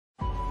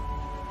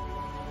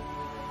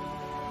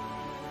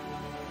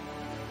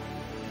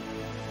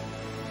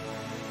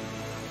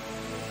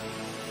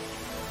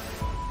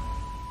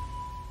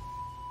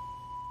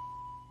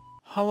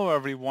Hello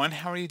everyone,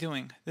 how are you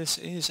doing? This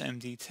is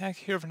MD Tech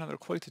here with another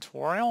quick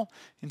tutorial.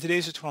 In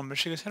today's tutorial, I'm going to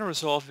show you guys how to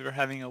resolve if you're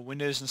having a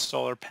Windows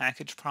installer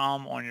package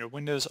problem on your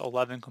Windows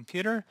 11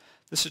 computer.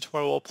 This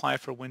tutorial will apply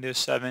for Windows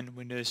 7,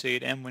 Windows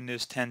 8, and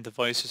Windows 10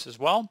 devices as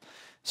well.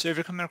 So if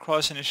you're coming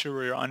across an issue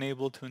where you're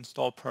unable to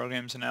install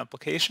programs and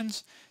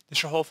applications, this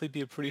should hopefully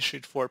be a pretty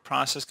straightforward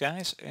process,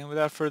 guys. And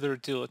without further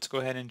ado, let's go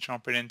ahead and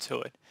jump right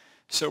into it.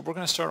 So we're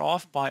going to start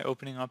off by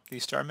opening up the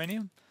Start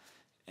menu.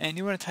 And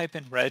you want to type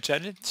in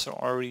regedit, so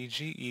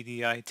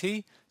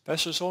regedit.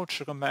 Best result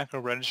should come back a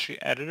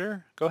registry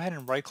editor. Go ahead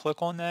and right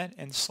click on that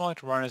and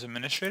select run as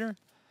administrator.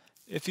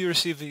 If you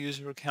receive a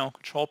user account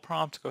control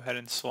prompt, go ahead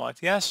and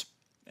select yes.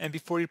 And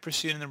before you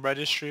proceed in the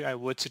registry, I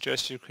would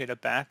suggest you create a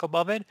backup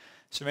of it.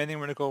 So if anything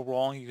were to go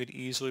wrong, you could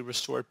easily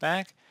restore it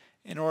back.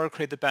 In order to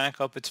create the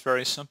backup, it's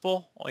very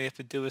simple. All you have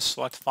to do is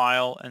select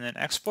file and then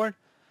export.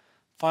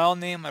 File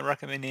name, I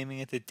recommend naming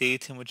it the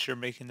date in which you're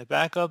making the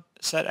backup.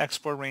 Set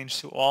export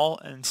range to all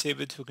and save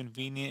it to a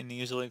convenient and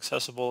easily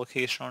accessible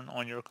location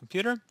on your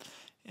computer.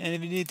 And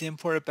if you need to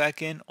import it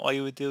back in, all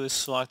you would do is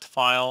select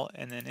file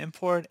and then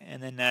import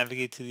and then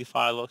navigate to the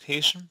file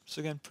location. So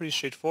again, pretty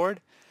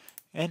straightforward.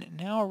 And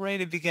now we're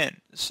ready to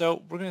begin.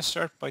 So we're going to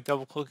start by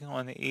double clicking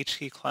on the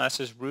HKey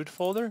class's root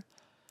folder.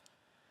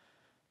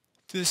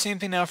 Do the same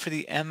thing now for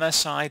the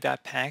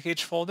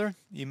msi.package folder.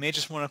 You may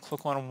just want to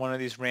click on one of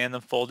these random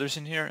folders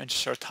in here and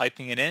just start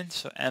typing it in.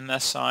 So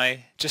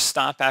msi, just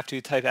stop after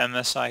you type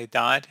msi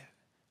dot,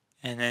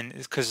 and then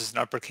because it's an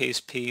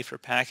uppercase P for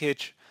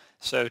package.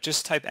 So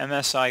just type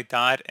msi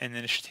dot and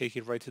then it should take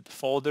you right to the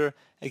folder.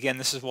 Again,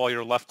 this is while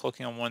you're left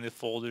clicking on one of the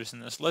folders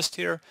in this list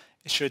here.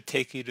 It should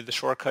take you to the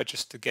shortcut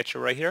just to get you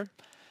right here.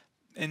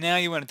 And now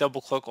you want to double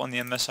click on the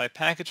MSI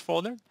package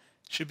folder. It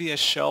should be a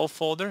shell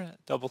folder.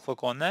 Double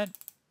click on that.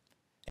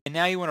 And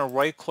now you want to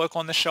right click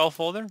on the shell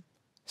folder,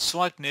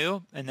 select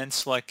new, and then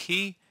select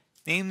key.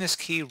 Name this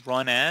key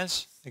run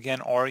as, again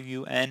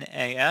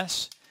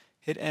RUNAS.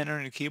 Hit enter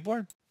on your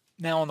keyboard.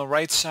 Now on the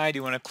right side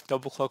you want to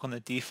double click on the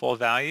default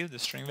value, the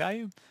string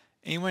value.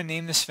 And you want to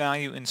name this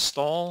value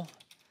install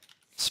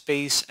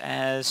space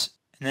as,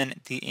 and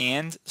then the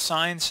and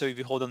sign. So if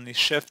you hold on the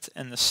shift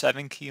and the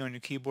 7 key on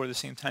your keyboard at the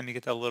same time, you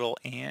get that little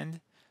and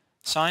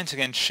sign. So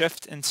again,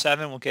 shift and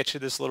 7 will get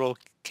you this little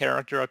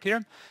character up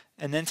here.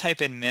 And then type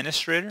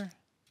administrator,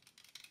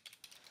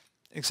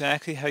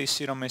 exactly how you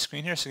see it on my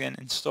screen here. So again,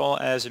 install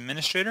as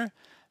administrator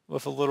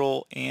with a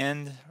little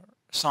and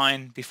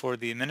sign before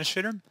the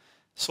administrator.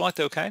 Select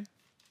OK.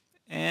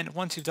 And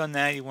once you've done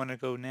that, you want to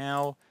go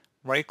now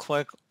right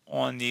click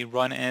on the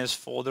run as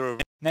folder.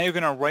 Now you're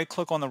going to right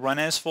click on the run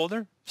as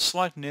folder,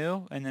 select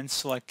new, and then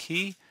select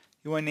key.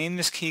 You want to name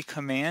this key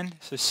command,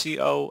 so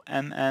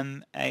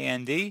command,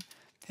 hit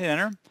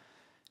enter.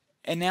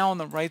 And now on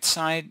the right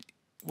side,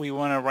 we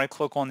want to right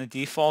click on the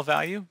default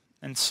value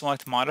and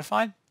select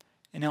modify.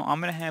 And now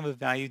I'm going to have a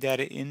value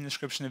data in the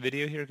description of the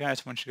video here, guys.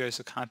 I want you guys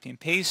to copy and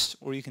paste,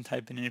 or you can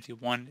type it in if you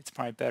want. It's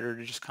probably better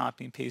to just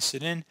copy and paste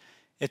it in.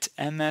 It's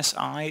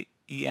msiexec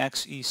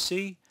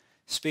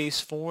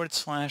space /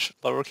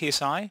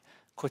 lowercase I,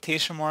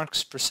 quotation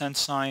marks,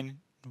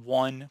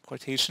 %1,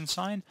 quotation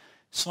sign.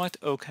 Select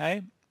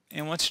OK.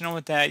 And once you know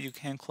what that, you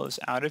can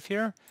close out of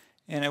here.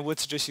 And I would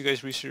suggest you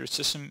guys restart your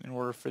system in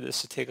order for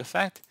this to take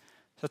effect.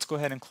 Let's go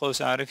ahead and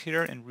close out of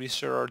here and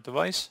restart our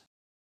device.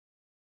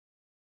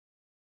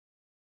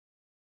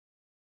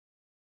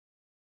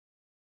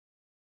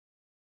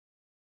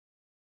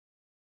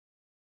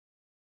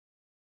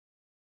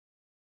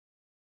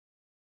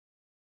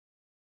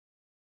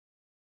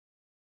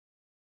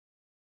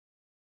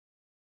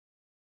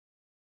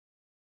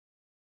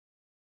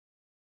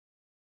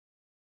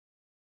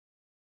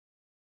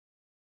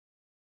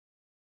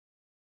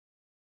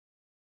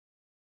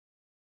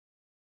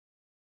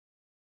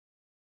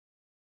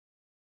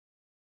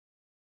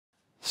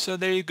 So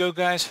there you go,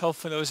 guys.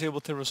 Hopefully I was able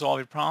to resolve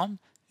your problem.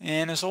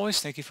 And as always,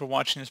 thank you for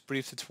watching this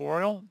brief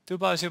tutorial. I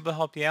was able to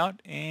help you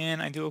out,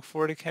 and I do look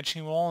forward to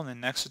catching you all in the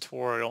next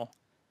tutorial.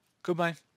 Goodbye.